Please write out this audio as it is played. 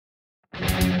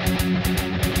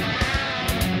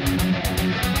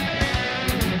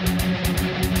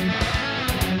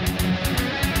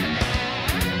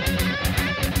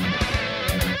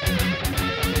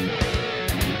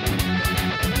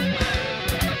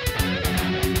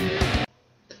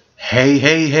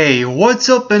Hey, what's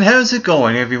up and how's it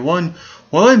going, everyone?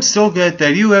 Well, I'm so glad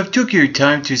that you have took your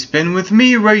time to spend with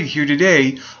me right here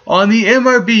today on the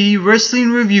MRB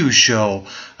Wrestling Review Show.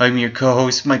 I'm your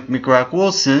co-host, Mike McRock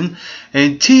Wilson,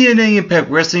 and TNA Impact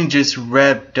Wrestling just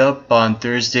wrapped up on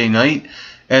Thursday night,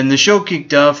 and the show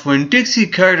kicked off when Dixie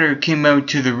Carter came out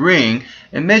to the ring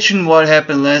and mentioned what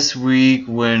happened last week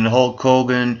when Hulk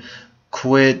Hogan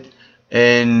quit,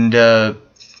 and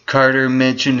Carter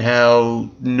mentioned how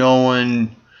no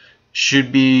one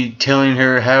should be telling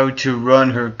her how to run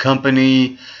her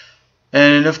company.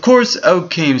 And of course, out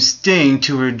came Sting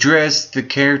to address the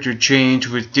character change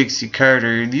with Dixie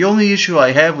Carter. The only issue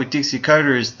I have with Dixie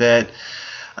Carter is that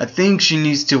I think she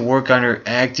needs to work on her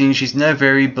acting. She's not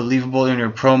very believable in her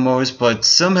promos, but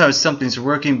somehow something's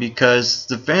working because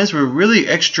the fans were really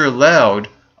extra loud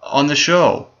on the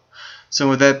show. So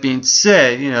with that being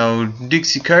said,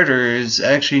 Dixie Carter is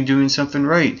actually doing something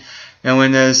right. And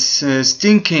when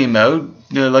Sting came out,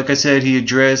 like I said, he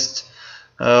addressed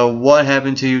what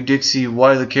happened to you, Dixie,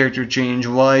 why the character change,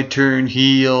 why turn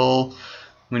heel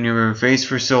when you were face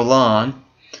for so long.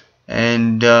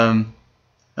 And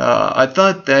I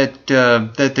thought that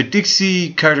the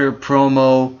Dixie Carter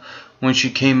promo when she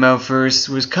came out first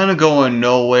was kind of going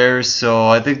nowhere, so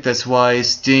I think that's why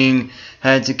Sting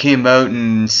had to come out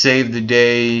and save the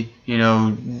day,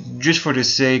 just for the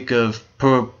sake of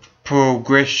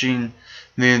progressing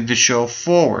the show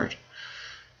forward.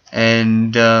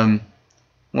 And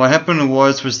what happened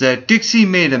was that Dixie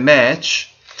made a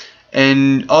match,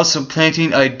 and also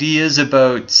planting ideas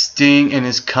about Sting and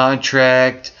his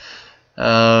contract.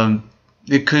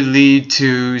 It could lead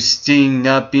to Sting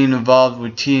not being involved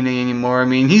with TNA anymore. I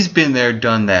mean, he's been there,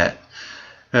 done that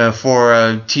for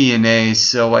TNA.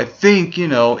 So I think,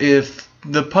 if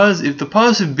the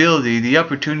possibility, the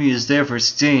opportunity is there for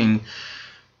Sting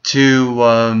to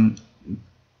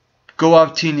go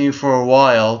off TNA for a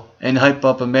while and hype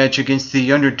up a match against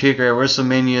The Undertaker at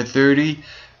WrestleMania 30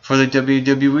 for the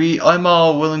WWE, I'm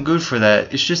all well and good for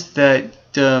that. It's just that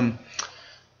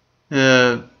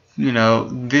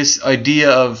this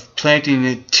idea of planting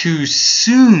it too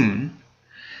soon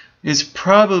is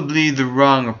probably the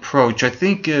wrong approach. I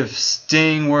think if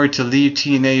Sting were to leave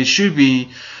TNA, it should be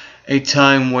a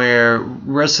time where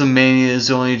WrestleMania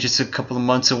is only just a couple of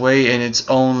months away and it's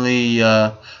only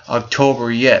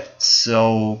October yet.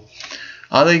 So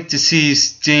I like to see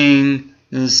Sting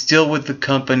still with the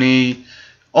company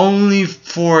only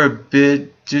for a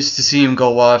bit, just to see him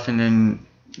go off and then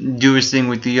do his thing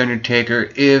with The Undertaker,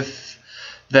 if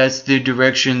that's the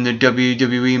direction the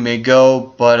WWE may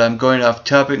go. But I'm going off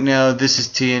topic now. This is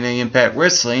TNA Impact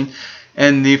Wrestling,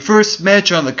 and the first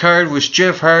match on the card was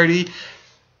Jeff Hardy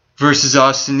versus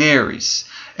Austin Aries.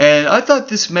 And I thought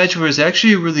this match was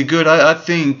actually really good. I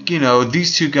think,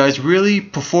 these two guys really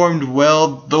performed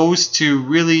well. Those two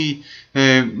really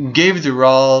gave their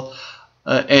all.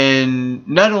 And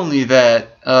not only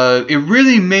that, it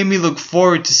really made me look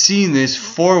forward to seeing this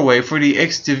four-way for the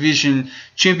X Division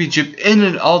Championship in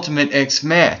an Ultimate X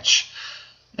match.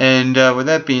 And with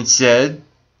that being said,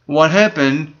 what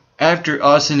happened after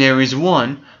Austin Aries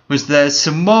won was that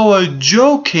Samoa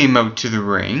Joe came out to the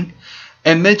ring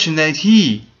and mentioned that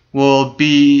he will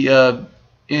be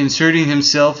inserting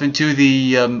himself into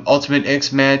the Ultimate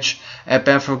X match at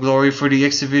Bound for Glory for the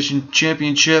X Division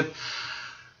Championship.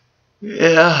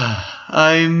 Yeah,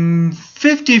 I'm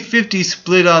 50-50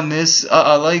 split on this.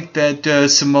 I like that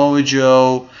Samoa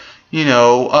Joe,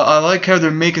 I like how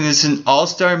they're making this an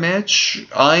all-star match.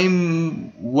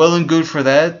 I'm well and good for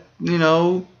that,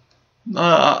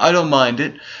 I don't mind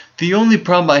it. The only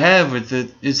problem I have with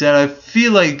it is that I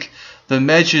feel like the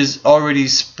match is already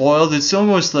spoiled. It's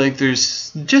almost like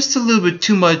there's just a little bit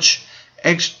too much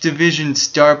X Division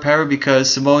star power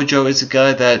because Samoa Joe is a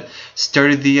guy that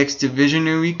started the X Division,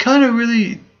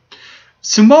 and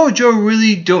Samoa Joe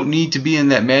really don't need to be in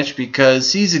that match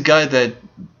because he's a guy that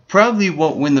probably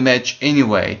won't win the match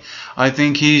anyway. I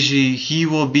think he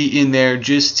will be in there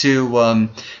just to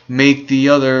make the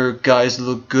other guys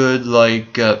look good,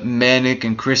 like Manic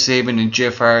and Chris Sabin and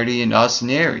Jeff Hardy and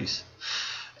Austin Aries.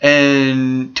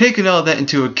 And taking all that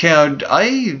into account,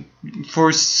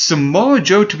 for Samoa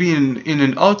Joe to be in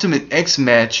an Ultimate X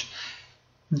match,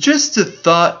 just the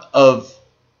thought of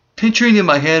picturing in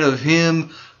my head of him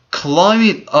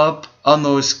climbing up on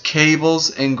those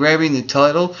cables and grabbing the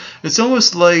title, it's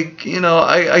almost like,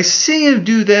 I see him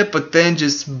do that, but then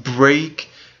just break,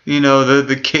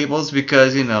 the cables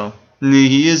because,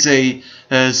 he is a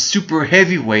super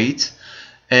heavyweight.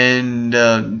 And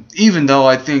even though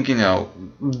I think,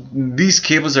 these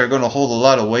cables are going to hold a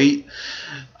lot of weight,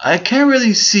 I can't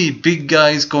really see big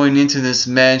guys going into this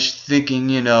match thinking,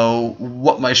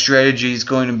 what my strategy is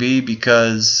going to be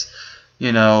because,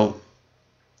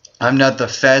 I'm not the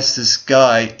fastest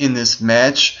guy in this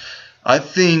match. I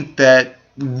think that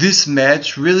this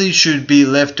match really should be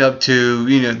left up to,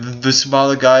 the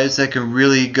smaller guys that can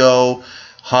really go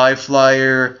high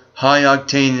flyer, high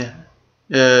octane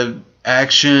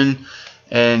action.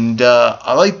 And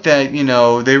I like that,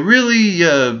 they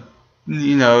really,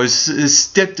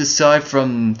 stepped aside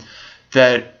from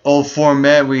that old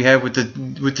format we had with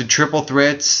the triple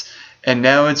threats. And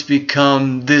now it's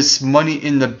become this Money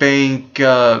in the Bank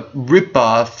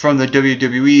ripoff from the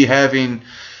WWE, having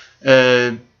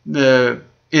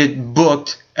it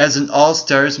booked as an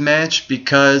All-Stars match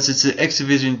because it's an X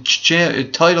Division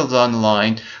titles on the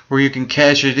line where you can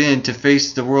cash it in to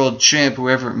face the world champ,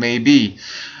 whoever it may be.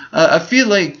 I feel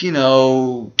like,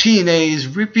 TNA is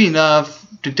ripping off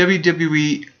the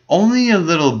WWE only a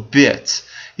little bit,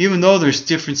 even though there's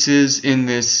differences in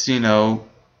this,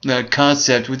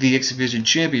 concept with the X Division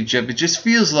Championship. It just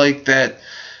feels like that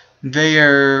they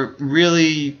are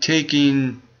really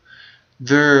taking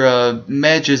their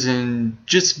matches and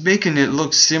just making it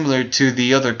look similar to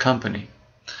the other company.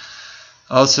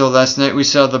 Also, last night we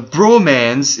saw the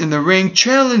Bromans in the ring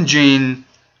challenging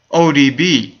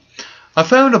ODB. I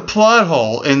found a plot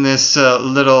hole in this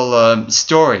little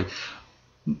story.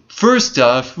 First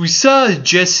off, we saw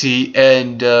Jesse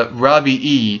and Robbie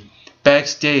E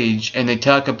backstage, and they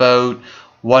talk about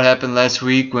what happened last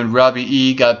week when Robbie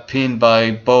E got pinned by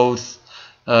both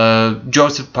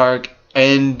Joseph Park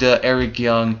and Eric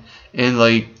Young in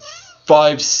like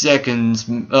 5 seconds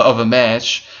of a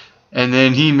match. And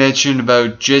then he mentioned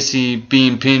about Jesse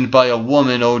being pinned by a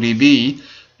woman, ODB.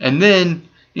 And then,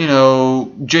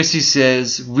 Jesse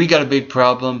says, we got a big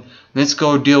problem. Let's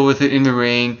go deal with it in the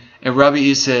ring. And Robbie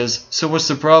E says, so what's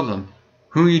the problem?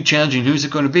 Who are you challenging? Who's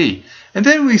it going to be? And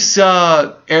then we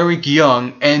saw Eric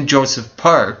Young and Joseph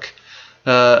Park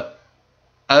out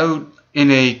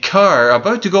in a car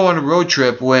about to go on a road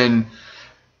trip when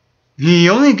he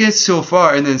only gets so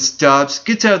far and then stops,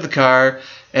 gets out of the car,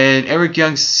 and Eric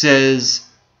Young says,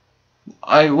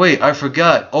 I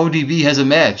forgot, ODB has a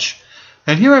match.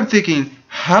 And here I'm thinking,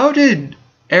 how did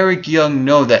Eric Young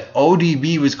know that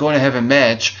ODB was going to have a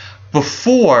match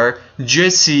before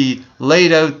Jesse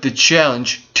laid out the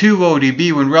challenge to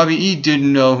ODB when Robbie E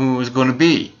didn't know who it was going to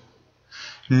be?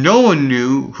 No one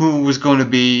knew who it was going to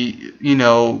be,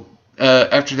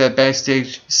 after that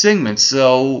backstage segment.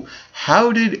 So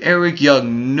how did Eric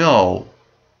Young know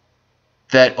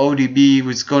that ODB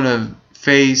was going to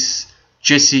face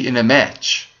Jesse in a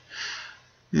match?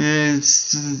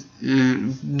 It's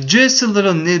just a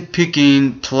little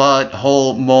nitpicking plot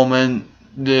hole moment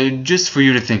just for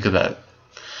you to think about.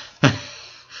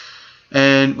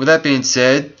 And with that being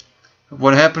said,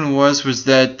 what happened was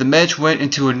that the match went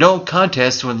into a no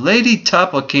contest when Lady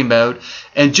Tapa came out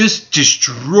and just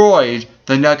destroyed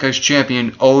the Knockouts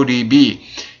champion ODB.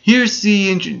 Here's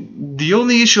the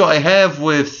only issue I have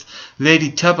with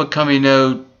Lady Tapa coming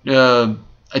out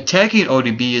attacking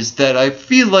ODB is that I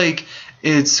feel like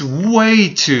it's way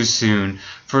too soon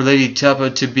for Lady Tapa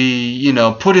to be,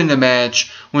 put in the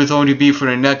match with ODB for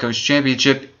the Knockouts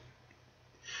championship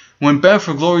when Bound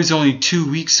for Glory is only 2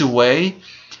 weeks away.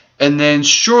 And then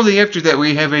shortly after that,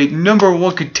 we have a number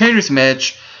 1 contenders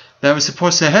match that was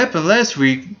supposed to happen last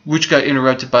week, which got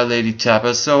interrupted by Lady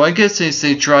Tapa. So I guess they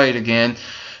say try it again.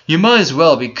 You might as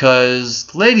well,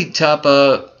 because Lady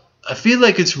Tapa, I feel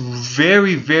like it's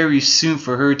very, very soon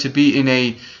for her to be in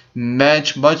a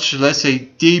match, much less a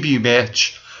debut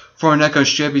match for a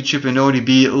Knockouts Championship in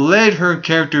ODB. Let her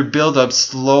character build up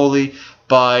slowly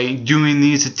by doing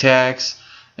these attacks,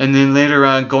 and then later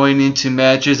on going into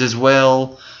matches as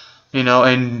well,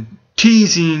 and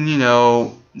teasing,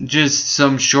 just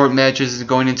some short matches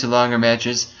going into longer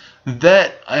matches.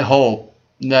 That, I hope,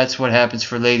 that's what happens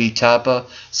for Lady Tapa.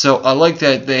 So I like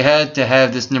that they had to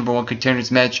have this number 1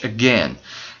 contenders match again.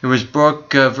 It was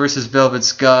Brooke versus Velvet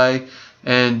Sky.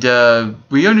 And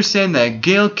we understand that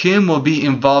Gail Kim will be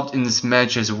involved in this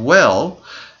match as well.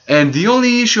 And the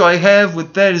only issue I have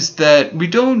with that is that we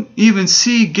don't even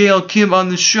see Gail Kim on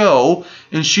the show,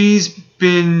 and she's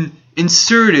been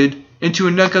inserted into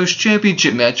a Knockouts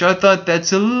Championship match. I thought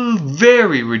that's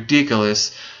very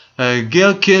ridiculous.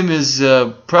 Gail Kim is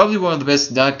probably one of the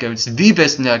best knockouts, the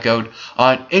best knockout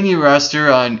on any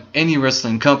roster, on any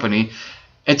wrestling company.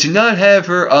 And to not have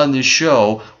her on the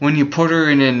show when you put her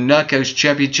in a Knockouts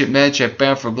Championship match at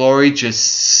Bound for Glory just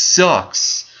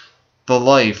sucks the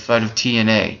life out of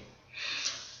TNA.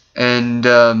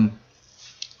 And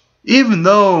even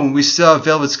though we saw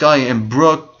Velvet Sky and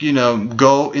Brooke,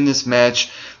 go in this match,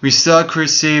 We saw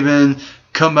Chris Sabin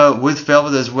come out with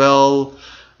Velvet as well.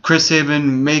 Chris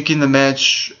Sabin making the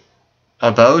match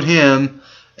about him,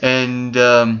 and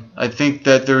I think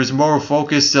that there's more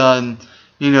focus on,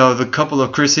 the couple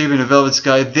of Chris Sabin and Velvet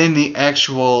Sky than the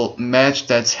actual match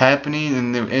that's happening,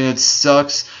 and it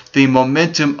sucks. The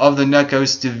momentum of the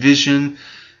Knockouts division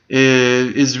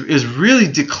is really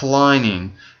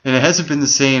declining, and it hasn't been the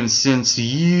same since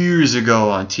years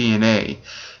ago on TNA.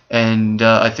 And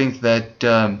I think that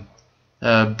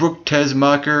Brooke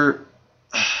Tessmacher,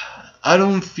 I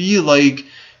don't feel like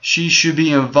she should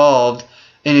be involved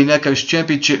in a Knockouts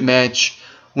Championship match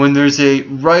when there's a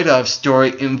write-off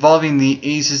story involving the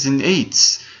Aces and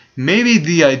Eights. Maybe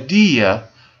the idea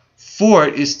for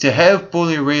it is to have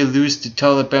Bully Ray lose to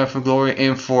Tyler Bound for Glory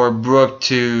and for Brooke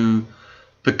to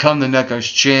become the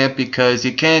Knockouts champ, because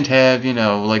you can't have,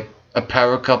 like a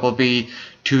power couple be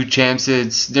 2 champs.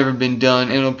 It's never been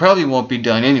done, and it probably won't be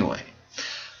done anyway.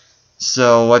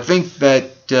 So I think that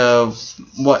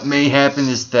what may happen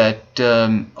is that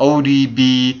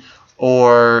ODB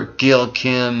or Gail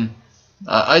Kim,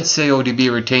 I'd say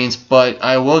ODB retains, but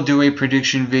I will do a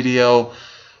prediction video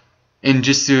in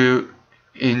just a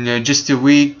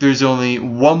week. There's only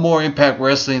one more Impact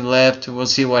Wrestling left. We'll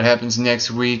see what happens next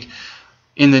week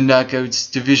in the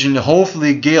Knockouts division.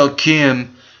 Hopefully Gail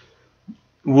Kim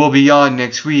will be on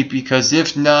next week, because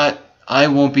if not, I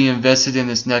won't be invested in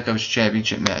this Knockouts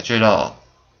Championship match at all.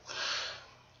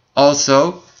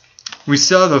 Also, we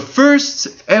saw the first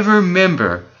ever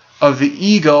member of the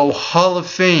Ego Hall of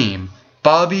Fame,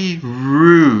 Bobby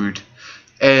Roode.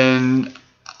 And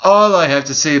all I have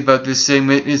to say about this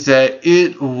segment is that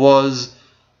it was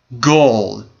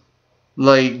gold.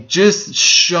 Like, just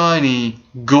shiny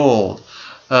gold.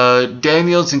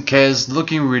 Daniels and Kaz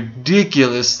looking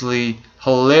ridiculously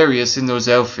hilarious in those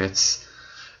outfits.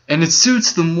 And it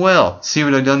suits them well. See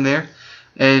what I've done there?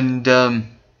 And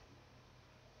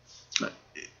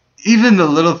even the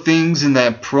little things in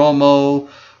that promo,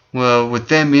 with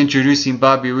them introducing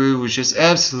Bobby Roode, was just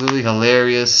absolutely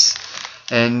hilarious.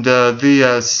 And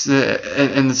the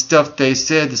stuff they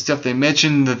said, the stuff they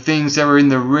mentioned, the things that were in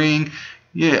the ring.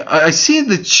 Yeah, I see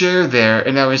the chair there,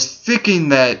 and I was thinking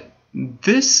that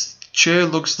this chair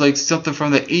looks like something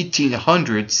from the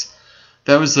 1800s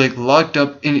that was like locked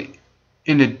up in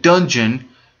a dungeon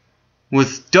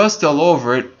with dust all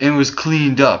over it, and was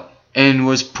cleaned up and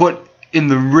was put in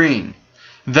the ring.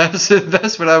 That's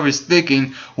what I was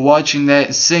thinking watching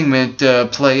that segment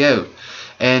play out.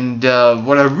 And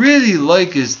what I really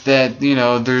like is that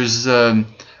there's a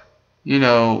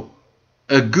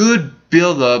good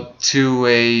build up to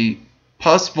a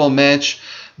possible match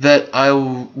that I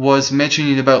was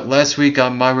mentioning about last week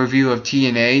on my review of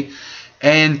TNA,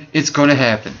 and it's going to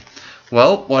happen.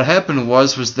 Well, what happened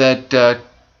was that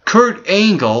Kurt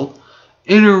Angle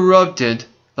interrupted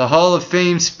the Hall of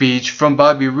Fame speech from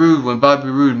Bobby Roode when Bobby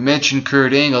Roode mentioned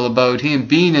Kurt Angle about him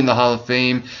being in the Hall of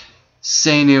Fame,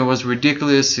 saying it was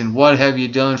ridiculous and what have you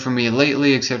done for me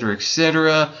lately, etc.,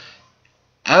 etc.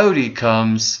 Out he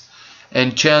comes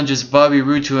and challenges Bobby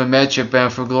Roode to a match at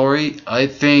Bound for Glory. I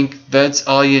think that's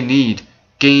all you need.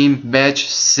 Game, match,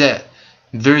 set.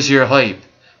 There's your hype.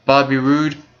 Bobby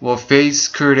Roode will face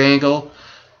Kurt Angle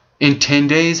in 10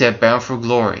 days at Bound for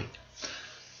Glory.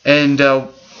 And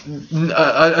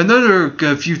another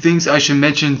few things I should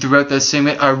mention throughout that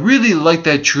segment. I really liked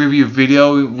that tribute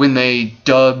video when they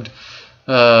dubbed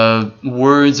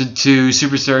words into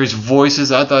superstars'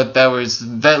 voices. I thought that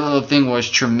little thing was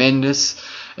tremendous,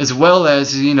 as well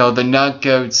as the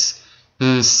Knockouts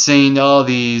saying all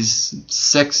these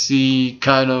sexy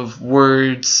kind of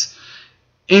words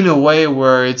in a way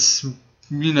where it's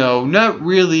not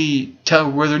really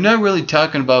where they're not really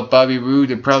talking about Bobby Roode.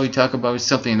 They're probably talking about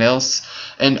something else.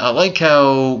 And I like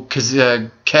how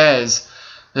Kaz,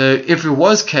 if it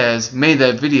was Kaz, made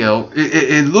that video.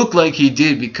 It looked like he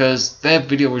did, because that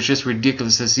video was just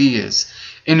ridiculous as he is,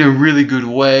 in a really good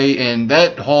way. And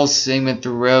that whole segment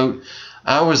throughout,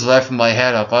 I was laughing my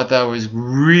head off. I thought it was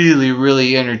really,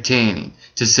 really entertaining,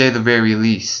 to say the very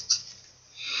least.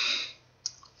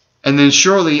 And then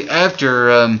shortly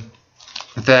after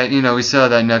that, we saw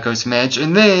that Knockouts match,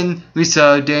 and then we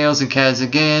saw Daniels and Kaz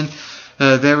again.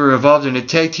 They were involved in a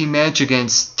tag team match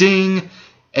against Sting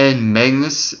and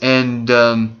Magnus, and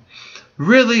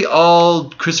really all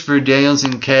Christopher Daniels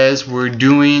and Kaz were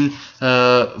doing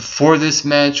for this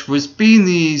match was being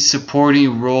the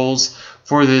supporting roles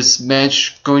for this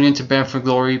match going into Bound for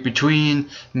Glory between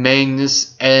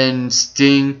Magnus and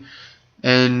Sting.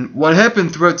 And what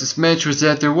happened throughout this match was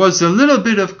that there was a little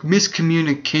bit of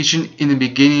miscommunication in the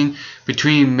beginning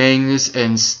between Magnus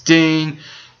and Sting,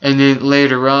 and then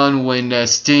later on when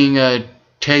Sting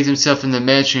tagged himself in the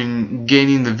match and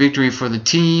gaining the victory for the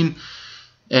team.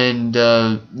 And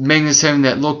Magnus having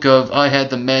that look of, I had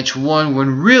the match won,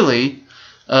 when really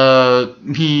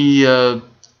he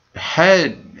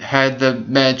had the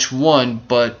match won,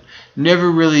 but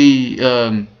never really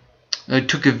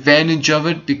took advantage of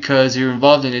it because they were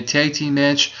involved in a tag team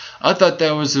match. I thought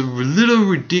that was a little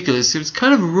ridiculous. It was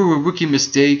kind of a rookie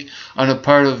mistake on the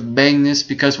part of Magnus,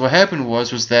 because what happened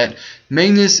was that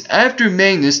Magnus, after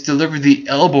Magnus delivered the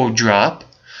elbow drop,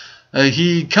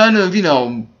 he kind of,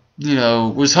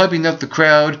 was hyping up the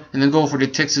crowd and then go for the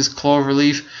Texas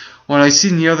Cloverleaf. When I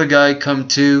seen the other guy come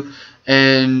to,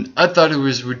 and I thought it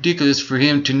was ridiculous for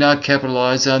him to not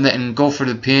capitalize on that and go for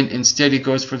the pin. Instead, he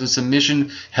goes for the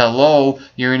submission. Hello,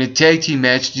 you're in a tag team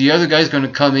match. The other guy's going to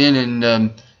come in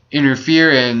and interfere,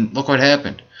 and look what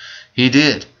happened. He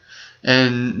did.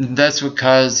 And that's what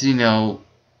caused, the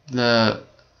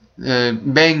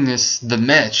Magnus the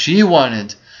match. He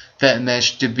wanted that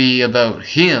match to be about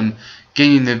him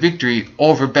gaining the victory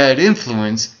over Bad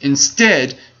Influence.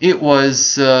 Instead, it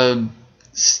was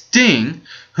Sting,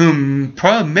 whom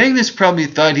Magnus probably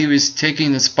thought he was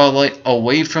taking the spotlight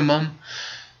away from him,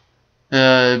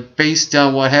 based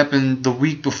on what happened the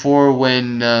week before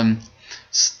when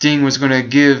Sting was going to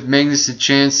give Magnus a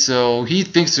chance. So he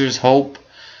thinks there's hope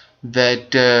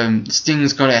that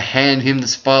Sting's going to hand him the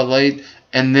spotlight,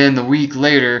 and then the week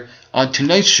later on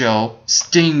tonight's show,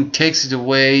 Sting takes it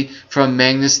away from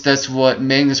Magnus. That's what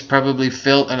Magnus probably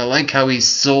felt, and I like how he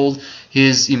sold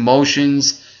his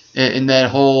emotions in that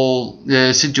whole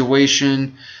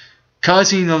situation,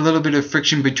 causing a little bit of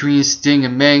friction between Sting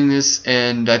and Magnus.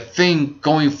 And I think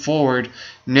going forward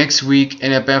next week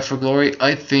and at Bound for Glory,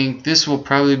 I think this will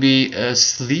probably be a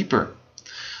sleeper.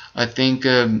 I think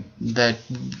that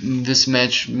this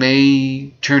match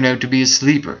may turn out to be a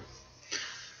sleeper.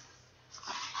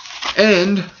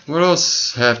 And what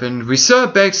else happened? We saw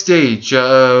backstage.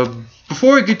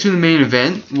 Before I get to the main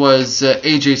event, was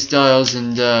AJ Styles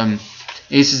and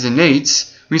Aces and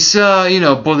Eights. We saw,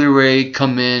 Bully Ray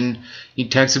come in. He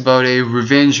talks about a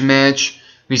revenge match.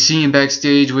 We see him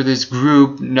backstage with his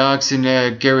group, Knox and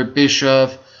Garrett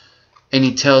Bischoff, and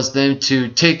he tells them to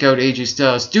take out AJ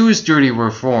Styles, do his dirty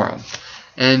work for him.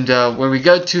 And when we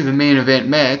got to the main event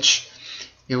match,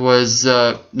 it was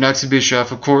Knox and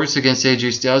Bischoff, of course, against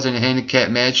AJ Styles in a handicap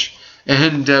match.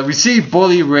 And we see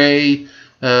Bully Ray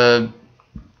come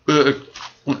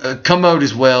out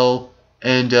as well,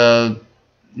 and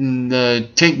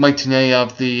take Mike Tenay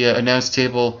off the announce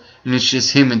table, and it's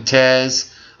just him and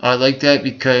Taz. I like that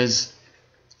because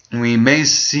we may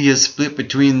see a split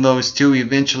between those two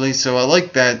eventually, so I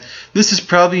like that. This is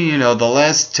probably, the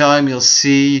last time you'll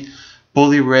see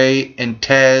Bully Ray and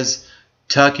Taz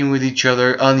talking with each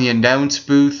other on the announce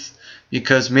booth,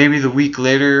 because maybe the week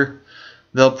later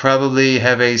they'll probably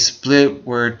have a split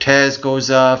where Taz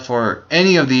goes off, or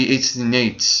any of the 8s and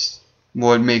 8s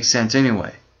would make sense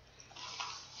anyway.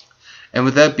 And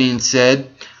with that being said,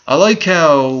 I like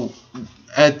how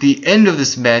at the end of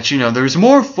this match, there's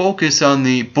more focus on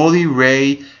the Bully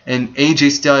Ray and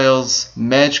AJ Styles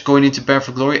match going into Bound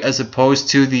for Glory, as opposed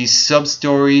to the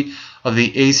sub-story of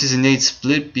the Aces and Eights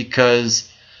split,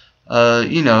 because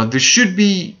there should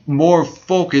be more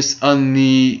focus on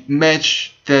the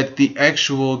match that the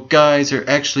actual guys are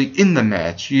actually in the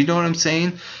match. You know what I'm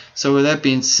saying? So with that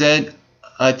being said,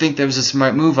 I think that was a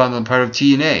smart move on the part of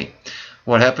TNA.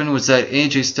 What happened was that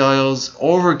AJ Styles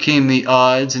overcame the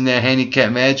odds in that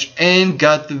handicap match and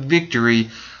got the victory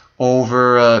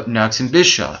over Knox and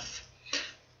Bischoff.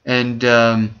 And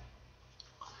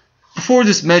before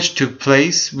this match took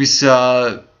place, we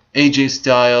saw AJ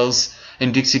Styles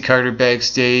and Dixie Carter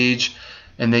backstage,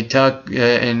 and they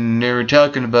were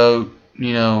talking about,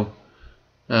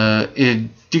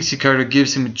 Dixie Carter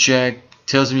gives him a check,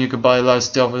 tells him you can buy a lot of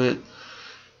stuff with it.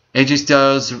 AJ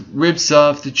Styles rips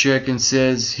off the check and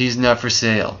says he's not for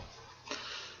sale.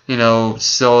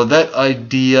 So that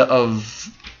idea of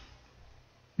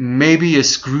maybe a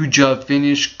screw job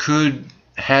finish could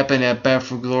happen at Bound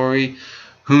for Glory.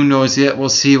 Who knows yet? We'll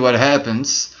see what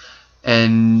happens.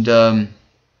 And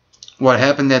what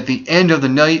happened at the end of the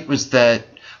night was that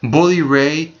Bully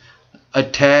Ray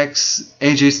attacks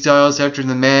AJ Styles after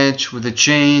the match with a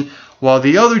chain, while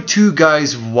the other two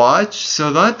guys watch.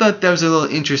 So I thought that was a little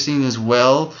interesting as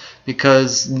well,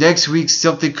 because next week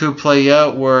something could play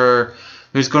out where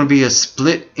there's going to be a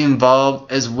split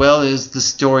involved, as well as the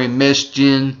story meshed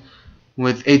in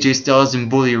with AJ Styles and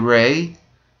Bully Ray.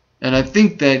 And I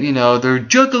think that, they're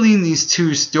juggling these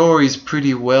two stories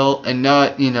pretty well, and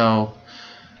not,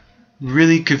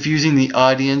 really confusing the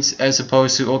audience, as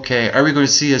opposed to, okay, are we going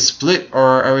to see a split,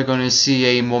 or are we going to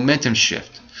see a momentum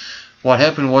shift? what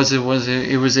happened was it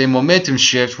was a momentum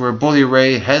shift where Bully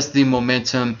Ray has the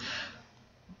momentum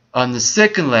on the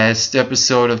second last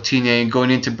episode of TNA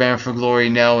going into Bound for Glory.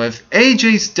 Now, if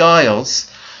AJ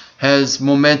Styles has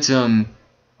momentum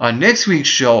on next week's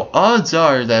show, odds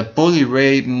are that Bully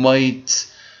Ray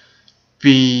might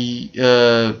be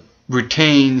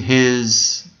retain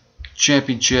his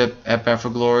championship at Bound for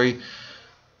Glory.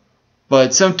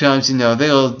 But sometimes,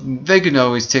 they can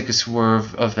always take a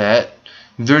swerve of that.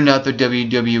 They're not the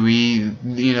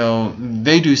WWE.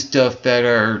 They do stuff that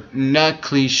are not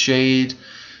cliched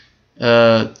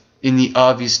in the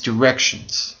obvious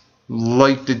directions,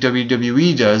 like the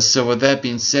WWE does. So with that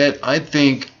being said, I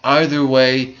think either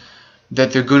way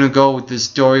that they're going to go with this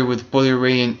story with Bully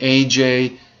Ray and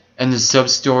AJ, and the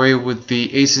sub-story with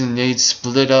the Aces and Eights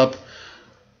split up,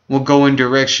 will go in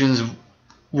directions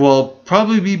will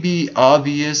probably be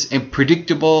obvious and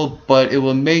predictable, but it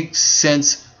will make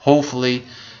sense, hopefully,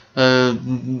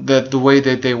 that the way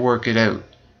that they work it out.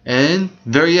 And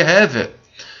there you have it.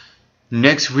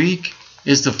 Next week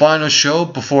is the final show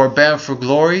before Bound for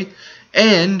Glory,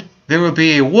 and there will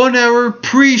be a 1-hour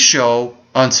pre-show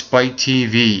on Spike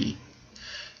TV.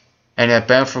 And at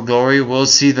Bound for Glory, we'll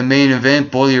see the main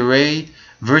event, Bully Ray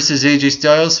versus AJ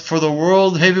Styles for the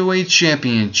World Heavyweight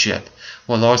Championship.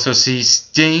 We'll also see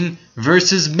Sting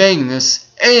versus Magnus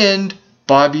and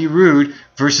Bobby Roode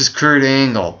versus Kurt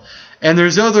Angle. And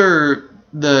there's the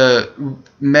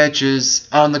matches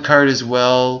on the card as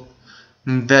well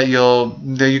that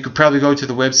you could probably go to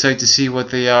the website to see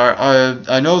what they are.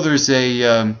 I know there's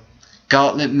a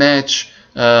gauntlet match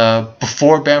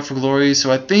before Bound for Glory,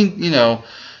 so I think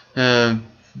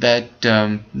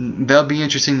that that'll be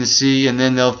interesting to see. And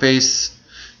then they'll face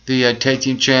the tag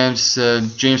team champs,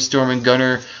 James Storm and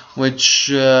Gunner, which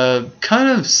kind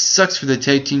of sucks for the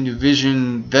tag team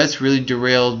division. That's really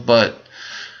derailed, but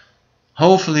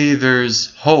hopefully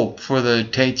there's hope for the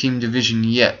tag team division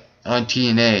yet on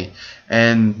TNA.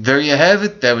 And there you have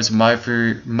it. That was my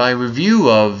review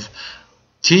of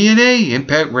TNA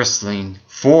Impact Wrestling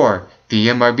for the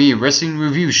MRB Wrestling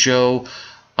Review Show.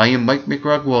 I am Mike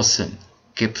McRock Wilson.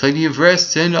 Get plenty of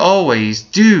rest and always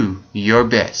do your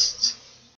best.